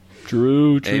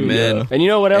True. Amen. Yeah. And you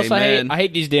know what else Amen. I hate? I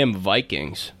hate these damn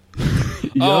Vikings.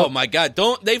 Oh my God!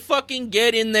 Don't they fucking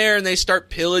get in there and they start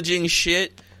pillaging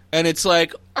shit? And it's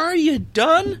like, are you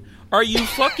done? Are you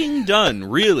fucking done?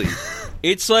 Really?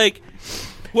 It's like,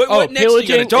 what next?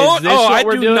 Pillaging? You don't. Is this what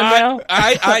we're doing now?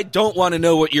 I don't want to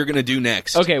know what you're gonna do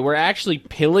next. Okay, we're actually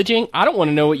pillaging. I don't want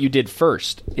to know what you did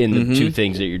first in the two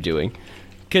things that you're doing.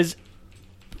 Because,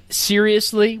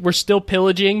 seriously, we're still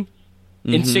pillaging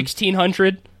in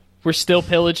 1600? We're still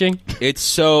pillaging? It's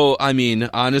so, I mean,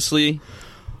 honestly.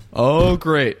 Oh,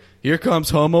 great. Here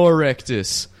comes Homo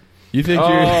erectus. You think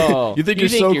you're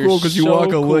so cool because you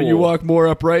walk more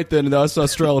upright than us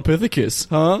Australopithecus,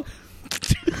 huh?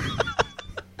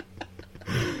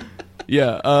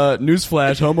 Yeah,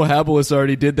 newsflash, Homo habilis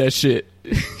already did that shit.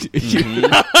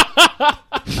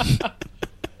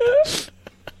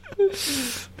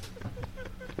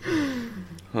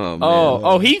 Oh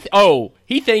man.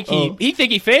 He think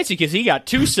he fancy because he got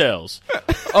 2 cells.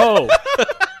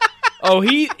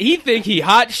 He think he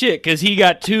hot shit because he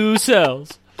got 2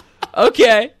 cells.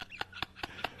 Okay.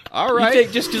 All right. You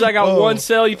think just because I got 1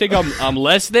 cell, you think I'm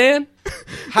less than?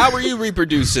 How are you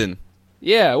reproducing?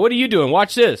 Yeah. What are you doing?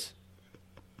 Watch this.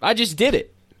 I just did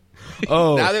it.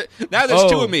 Oh, now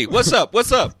there's 2 of me. What's up?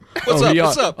 What's up?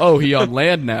 What's up? Oh, he on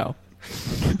land now.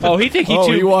 Oh, he think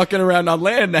he he walking around on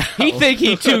land now. He think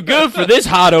he too good for this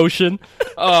hot ocean.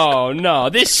 Oh no,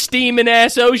 this steaming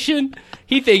ass ocean.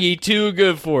 He think he too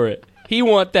good for it. He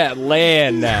want that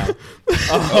land now.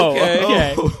 Oh,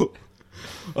 okay.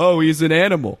 Oh, he's an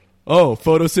animal. Oh,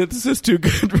 photosynthesis too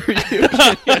good for you.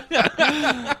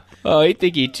 Oh, he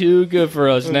think he too good for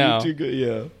us now. Too good,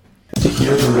 yeah. To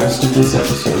hear the rest of this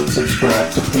episode,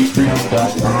 subscribe to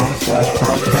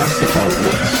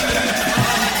patreon.com/podcastdepartments.